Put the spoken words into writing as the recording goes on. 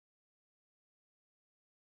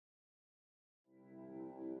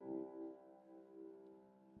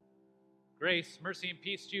Grace, mercy, and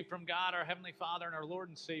peace to you from God, our Heavenly Father, and our Lord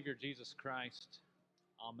and Savior, Jesus Christ.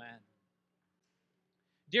 Amen.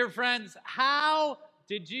 Dear friends, how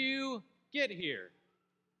did you get here?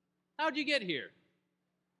 How did you get here?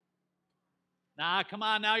 Come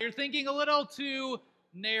on now. You're thinking a little too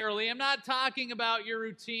narrowly. I'm not talking about your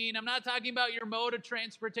routine. I'm not talking about your mode of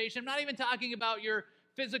transportation. I'm not even talking about your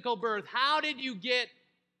physical birth. How did you get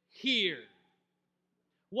here?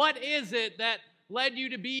 What is it that led you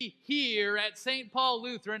to be here at St. Paul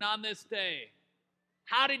Lutheran on this day?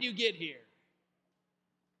 How did you get here?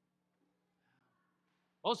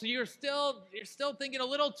 Oh, so you're still thinking a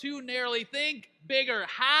little too narrowly. Think bigger.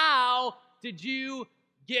 How did you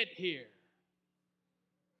get here?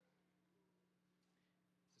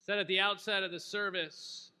 I said at the outset of the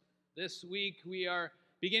service, this week we are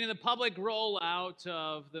beginning the public rollout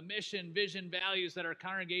of the mission, vision, values that our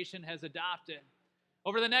congregation has adopted.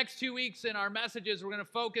 Over the next 2 weeks in our messages, we're going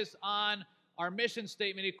to focus on our mission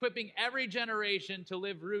statement, equipping every generation to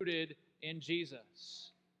live rooted in Jesus.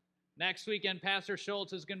 Next weekend, Pastor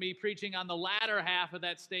Schultz is going to be preaching on the latter half of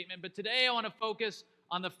that statement, but today I want to focus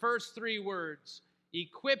on the first 3 words,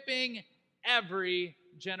 equipping every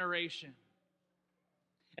generation.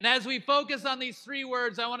 And as we focus on these 3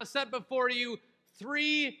 words, I want to set before you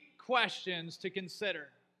 3 questions to consider.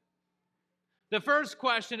 The first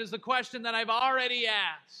question is the question that I've already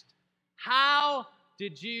asked. How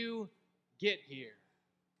did you get here?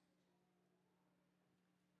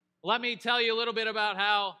 Let me tell you a little bit about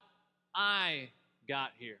how I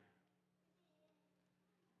got here.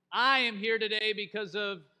 I am here today because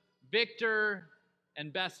of Victor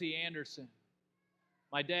and Bessie Anderson,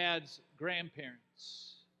 my dad's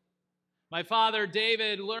grandparents. My father,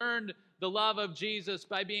 David, learned the love of Jesus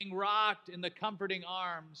by being rocked in the comforting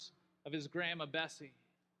arms of his grandma Bessie.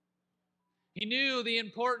 He knew the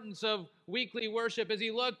importance of weekly worship as he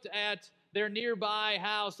looked at their nearby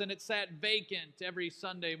house and it sat vacant every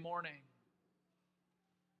Sunday morning.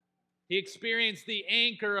 He experienced the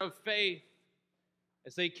anchor of faith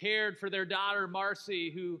as they cared for their daughter Marcy,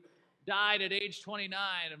 who died at age 29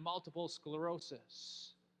 of multiple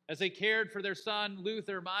sclerosis. As they cared for their son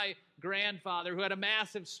Luther, my grandfather, who had a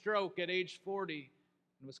massive stroke at age 40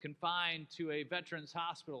 and was confined to a veterans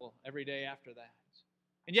hospital every day after that.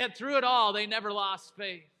 And yet through it all, they never lost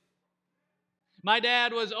faith. My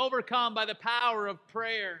dad was overcome by the power of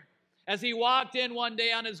prayer as he walked in one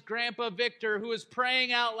day on his grandpa Victor, who was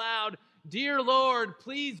praying out loud, "Dear Lord,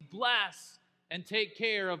 please bless and take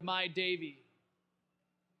care of my Davy."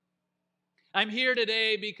 I'm here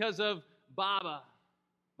today because of Baba,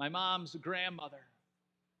 my mom's grandmother.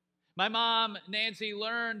 My mom, Nancy,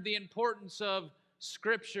 learned the importance of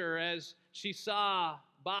Scripture as she saw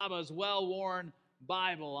Baba's well-worn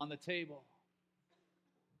Bible on the table.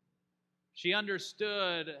 She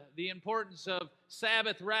understood the importance of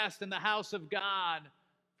Sabbath rest in the house of God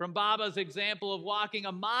from Baba's example of walking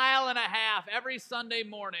 1.5 miles every Sunday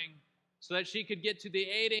morning so that she could get to the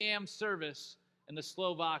 8 a.m. service in the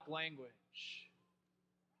Slovak language.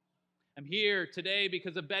 I'm here today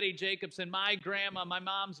because of Betty Jacobson, my grandma, my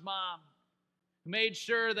mom's mom, who made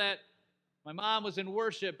sure that my mom was in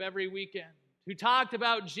worship every weekend, who talked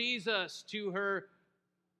about Jesus to her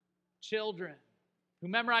children, who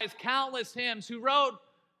memorized countless hymns, who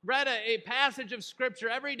read a passage of Scripture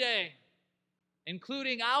every day,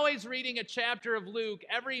 including always reading a chapter of Luke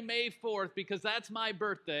every May 4th because that's my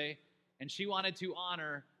birthday, and she wanted to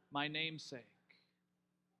honor my namesake.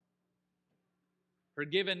 Her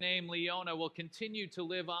given name, Leona, will continue to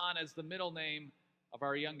live on as the middle name of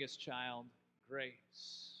our youngest child,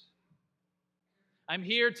 Grace. I'm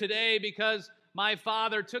here today because my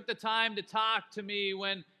father took the time to talk to me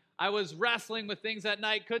when I was wrestling with things that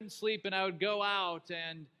night, couldn't sleep, and I would go out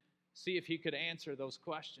and see if he could answer those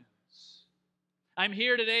questions. I'm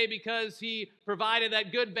here today because he provided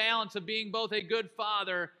that good balance of being both a good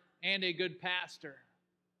father and a good pastor.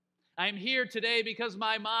 I'm here today because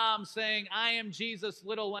my mom sang, "I am Jesus'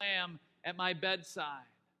 little lamb" at my bedside.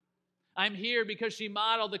 I'm here because she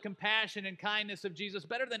modeled the compassion and kindness of Jesus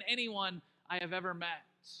better than anyone I have ever met.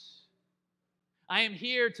 I am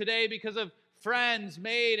here today because of friends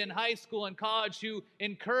made in high school and college who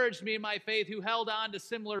encouraged me in my faith, who held on to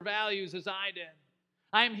similar values as I did.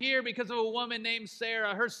 I am here because of a woman named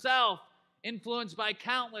Sarah, herself influenced by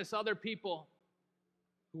countless other people,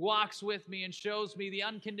 who walks with me and shows me the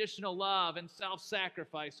unconditional love and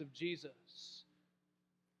self-sacrifice of Jesus.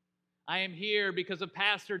 I am here because of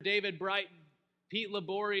Pastor David Brighton, Pete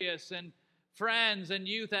Laborious, and friends and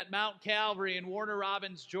youth at Mount Calvary in Warner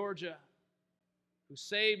Robins, Georgia, who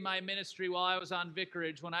saved my ministry while I was on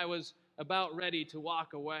vicarage when I was about ready to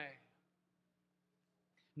walk away.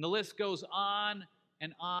 And the list goes on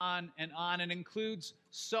and on and on and includes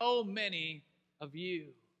so many of you.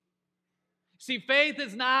 See, faith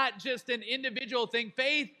is not just an individual thing.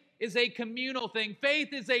 Faith is a communal thing.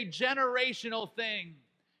 Faith is a generational thing.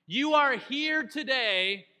 You are here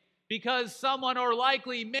today because someone, or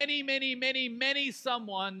likely many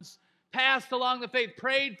someones, passed along the faith,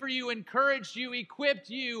 prayed for you, encouraged you, equipped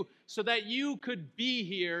you so that you could be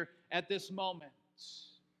here at this moment.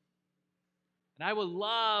 And I would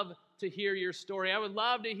love to hear your story. I would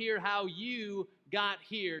love to hear how you got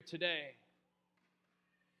here today.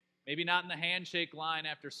 Maybe not in the handshake line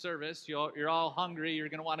after service. You're all hungry. You're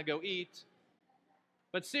going to want to go eat.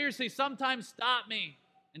 But seriously, sometimes stop me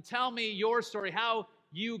and tell me your story, how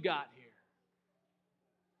you got here.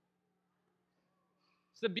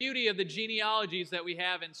 It's the beauty of the genealogies that we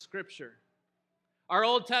have in Scripture. Our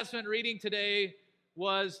Old Testament reading today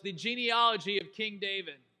was the genealogy of King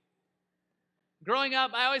David. Growing up,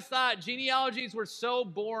 I always thought genealogies were so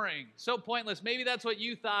boring, so pointless. Maybe that's what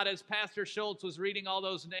you thought as Pastor Schultz was reading all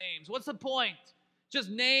those names. What's the point? Just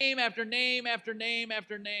name after name after name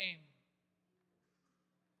after name.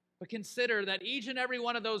 But consider that each and every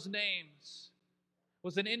one of those names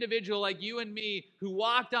was an individual like you and me who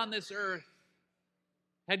walked on this earth,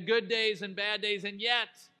 had good days and bad days, and yet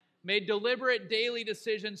made deliberate daily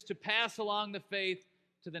decisions to pass along the faith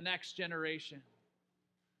to the next generation.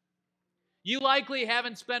 You likely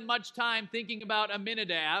haven't spent much time thinking about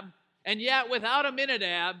Aminadab, and yet without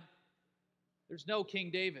Aminadab, there's no King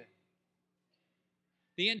David.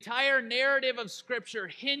 The entire narrative of Scripture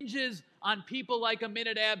hinges on people like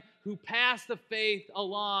Aminadab who pass the faith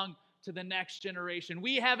along to the next generation.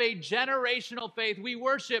 We have a generational faith. We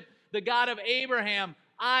worship the God of Abraham,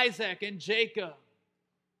 Isaac, and Jacob.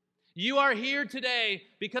 You are here today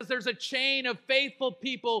because there's a chain of faithful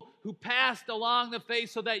people who passed along the faith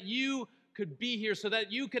so that you could be here, so that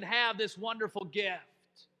you could have this wonderful gift.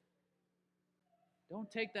 Don't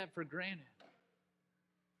take that for granted.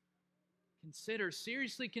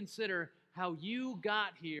 Seriously consider how you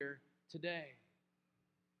got here today.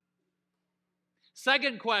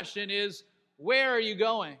 Second question is, where are you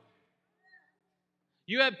going?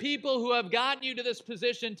 You have people who have gotten you to this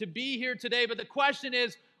position to be here today, but the question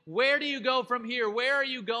is, where do you go from here? Where are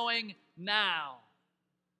you going now?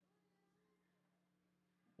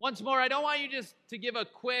 Once more, I don't want you just to give a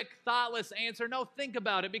quick, thoughtless answer. No, think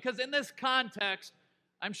about it, because in this context,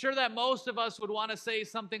 I'm sure that most of us would want to say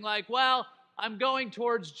something like, well, I'm going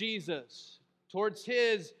towards Jesus, towards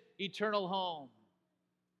his eternal home.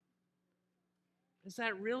 Is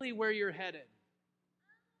that really where you're headed?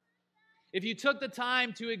 If you took the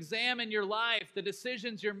time to examine your life, the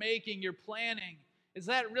decisions you're making, your planning, is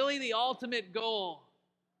that really the ultimate goal?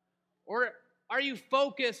 Or are you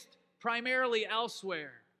focused primarily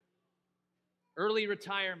elsewhere? Early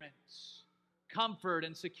retirement, comfort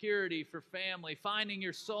and security for family, finding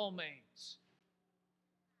your soulmates.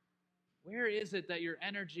 Where is it that your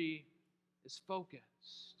energy is focused?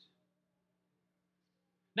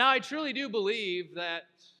 Now, I truly do believe that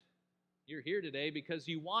you're here today because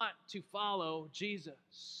you want to follow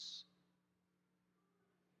Jesus.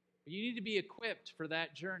 But you need to be equipped for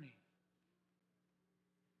that journey.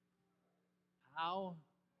 How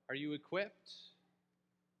are you equipped?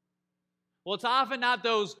 Well, it's often not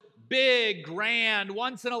those big, grand,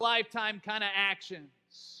 once-in-a-lifetime kind of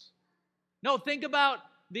actions. No, think about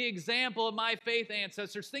the example of my faith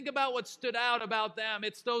ancestors. Think about what stood out about them.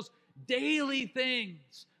 It's those daily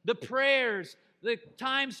things, the prayers, the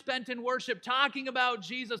time spent in worship, talking about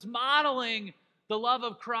Jesus, modeling the love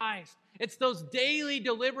of Christ. It's those daily,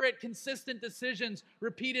 deliberate, consistent decisions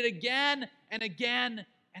repeated again and again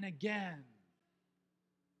and again.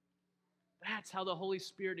 That's how the Holy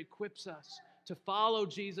Spirit equips us to follow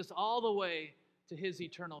Jesus all the way to his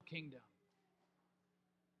eternal kingdom.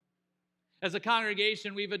 As a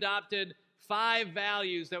congregation, we've adopted 5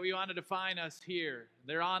 values that we want to define us here.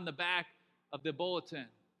 They're on the back of the bulletin.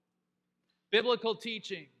 Biblical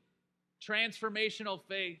teaching, transformational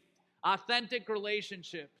faith, authentic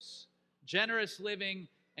relationships, generous living,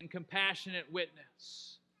 and compassionate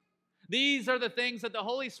witness. These are the things that the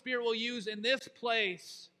Holy Spirit will use in this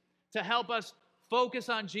place to help us focus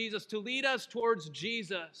on Jesus, to lead us towards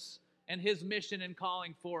Jesus and his mission and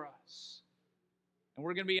calling for us. And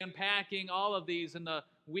we're going to be unpacking all of these in the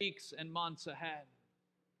weeks and months ahead.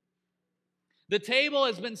 The table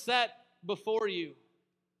has been set before you.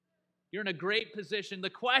 You're in a great position. The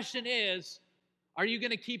question is, are you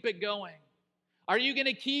going to keep it going? Are you going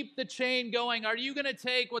to keep the chain going? Are you going to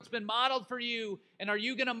take what's been modeled for you and are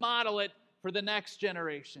you going to model it for the next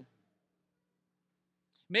generation?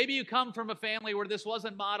 Maybe you come from a family where this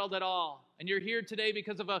wasn't modeled at all, and you're here today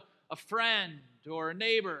because of a friend or a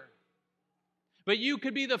neighbor. But you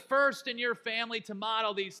could be the first in your family to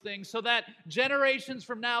model these things so that generations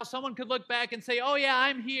from now, someone could look back and say, oh yeah,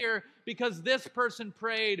 I'm here because this person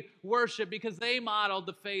prayed, worshiped, because they modeled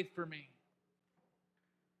the faith for me.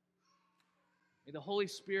 May the Holy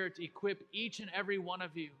Spirit equip each and every one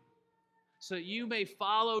of you so that you may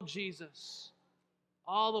follow Jesus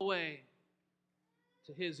all the way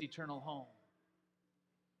to his eternal home.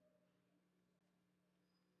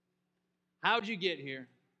 How'd you get here?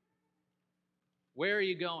 Where are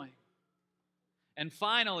you going? And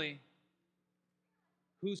finally,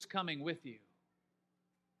 who's coming with you?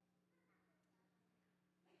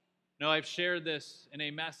 No, I've shared this in a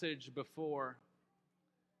message before,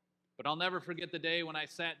 but I'll never forget the day when I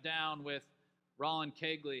sat down with Roland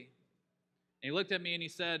Kegley. And he looked at me and he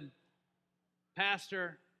said,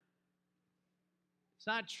 Pastor, it's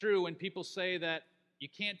not true when people say that you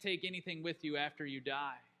can't take anything with you after you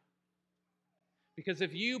die. Because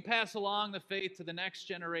if you pass along the faith to the next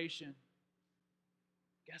generation,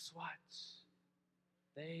 guess what?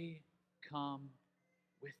 They come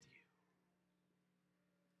with you.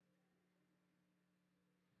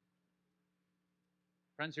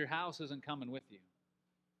 Friends, your house isn't coming with you.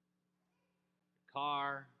 Your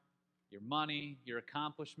car, your money, your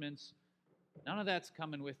accomplishments, none of that's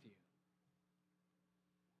coming with you.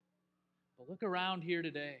 But look around here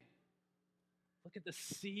today. Look at the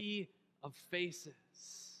sea of faces.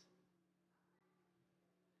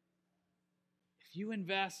 If you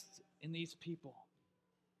invest in these people,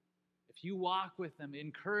 if you walk with them,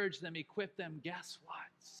 encourage them, equip them, guess what?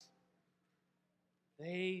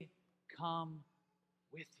 They come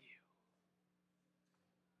with you.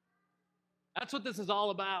 That's what this is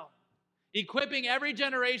all about. Equipping every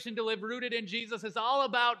generation to live rooted in Jesus is all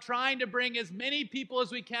about trying to bring as many people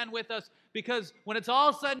as we can with us, because when it's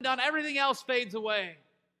all said and done, everything else fades away.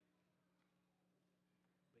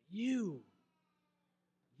 But you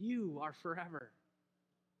are forever.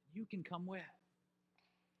 You can come with.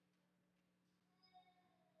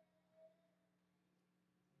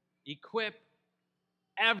 Equip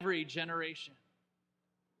every generation.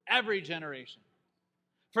 Every generation.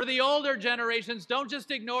 For the older generations, don't just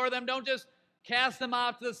ignore them. Don't just cast them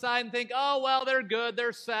off to the side and think, oh, well, they're good,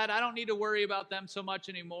 they're set. I don't need to worry about them so much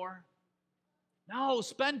anymore. No,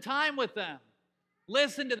 spend time with them.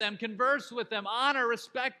 Listen to them, converse with them, honor,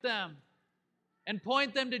 respect them, and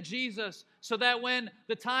point them to Jesus so that when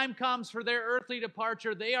the time comes for their earthly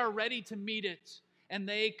departure, they are ready to meet it and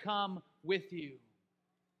they come with you.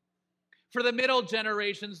 For the middle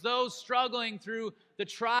generations, those struggling through the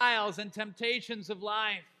trials and temptations of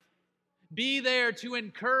life, be there to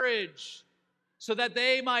encourage so that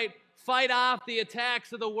they might fight off the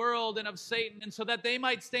attacks of the world and of Satan, and so that they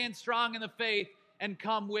might stand strong in the faith and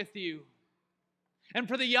come with you. And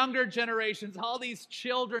for the younger generations, all these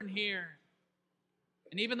children here,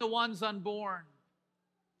 and even the ones unborn,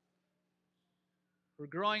 who are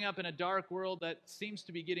growing up in a dark world that seems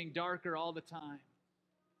to be getting darker all the time.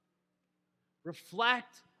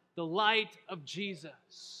 Reflect the light of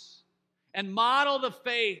Jesus and model the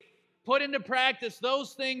faith. Put into practice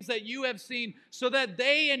those things that you have seen so that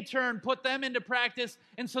they in turn put them into practice,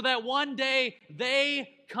 and so that one day they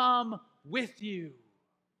come with you.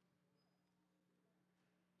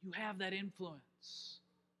 You have that influence.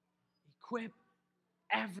 Equip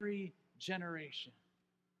every generation.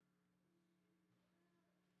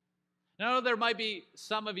 Now, there might be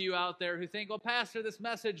some of you out there who think, well, Pastor, this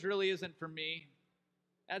message really isn't for me.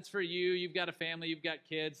 That's for you. You've got a family. You've got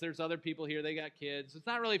kids. There's other people here. They got kids. It's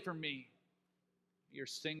not really for me. You're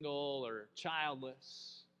single or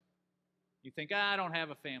childless. You think, I don't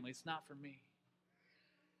have a family. It's not for me.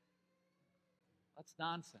 That's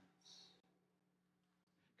nonsense.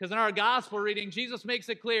 Because in our gospel reading, Jesus makes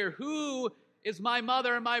it clear, who is my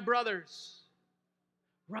mother and my brothers?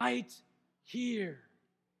 Right here.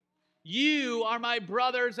 You are my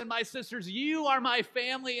brothers and my sisters. You are my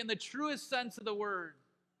family in the truest sense of the word.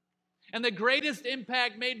 And the greatest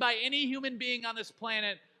impact made by any human being on this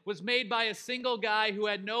planet was made by a single guy who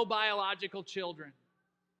had no biological children.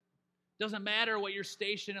 Doesn't matter what your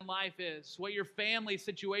station in life is, what your family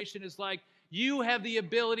situation is like, you have the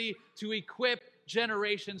ability to equip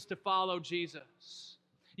generations to follow Jesus.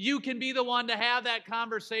 You can be the one to have that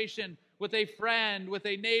conversation with a friend, with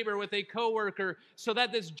a neighbor, with a coworker, so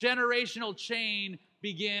that this generational chain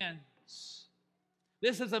begins.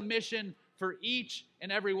 This is a mission for each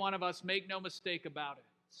and every one of us. Make no mistake about it.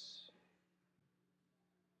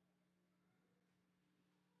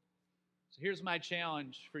 So here's my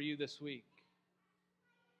challenge for you this week.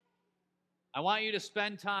 I want you to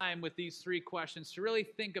spend time with these three questions to really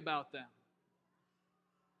think about them.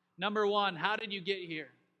 Number one, how did you get here?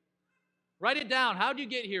 Write it down. How did you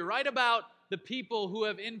get here? Write about the people who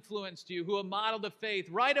have influenced you, who have modeled the faith.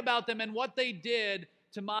 Write about them and what they did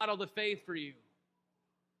to model the faith for you.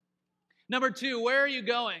 Number two, where are you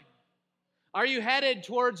going? Are you headed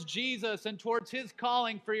towards Jesus and towards His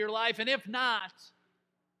calling for your life? And if not,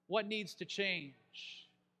 what needs to change?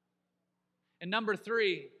 And number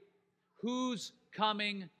three, who's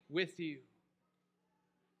coming with you?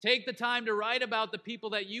 Take the time to write about the people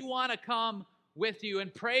that you want to come with you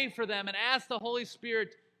and pray for them and ask the Holy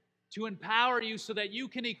Spirit to empower you so that you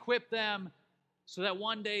can equip them so that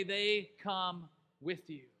one day they come with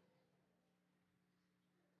you.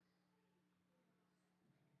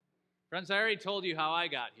 Friends, I already told you how I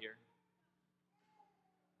got here.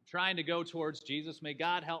 I'm trying to go towards Jesus. May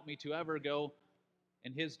God help me to ever go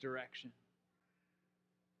in His direction.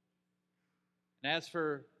 And as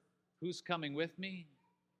for who's coming with me,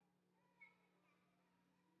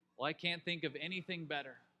 well, I can't think of anything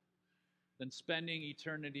better than spending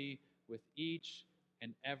eternity with each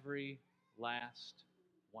and every last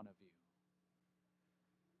one of you.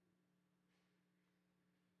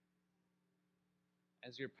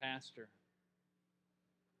 As your pastor,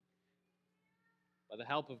 by the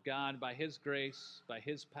help of God, by His grace, by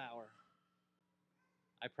His power,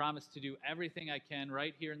 I promise to do everything I can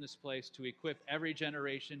right here in this place to equip every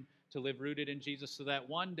generation to live rooted in Jesus so that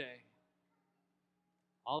one day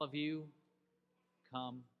all of you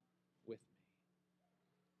come with me.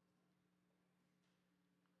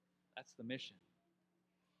 That's the mission.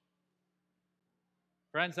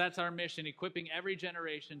 Friends, that's our mission, equipping every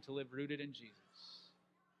generation to live rooted in Jesus.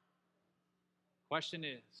 Question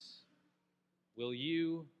is, will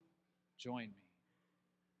you join me?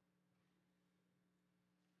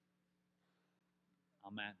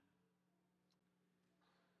 Amen.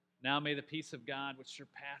 Now may the peace of God, which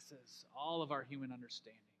surpasses all of our human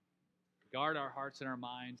understanding, guard our hearts and our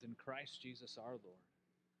minds in Christ Jesus our Lord.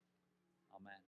 Amen.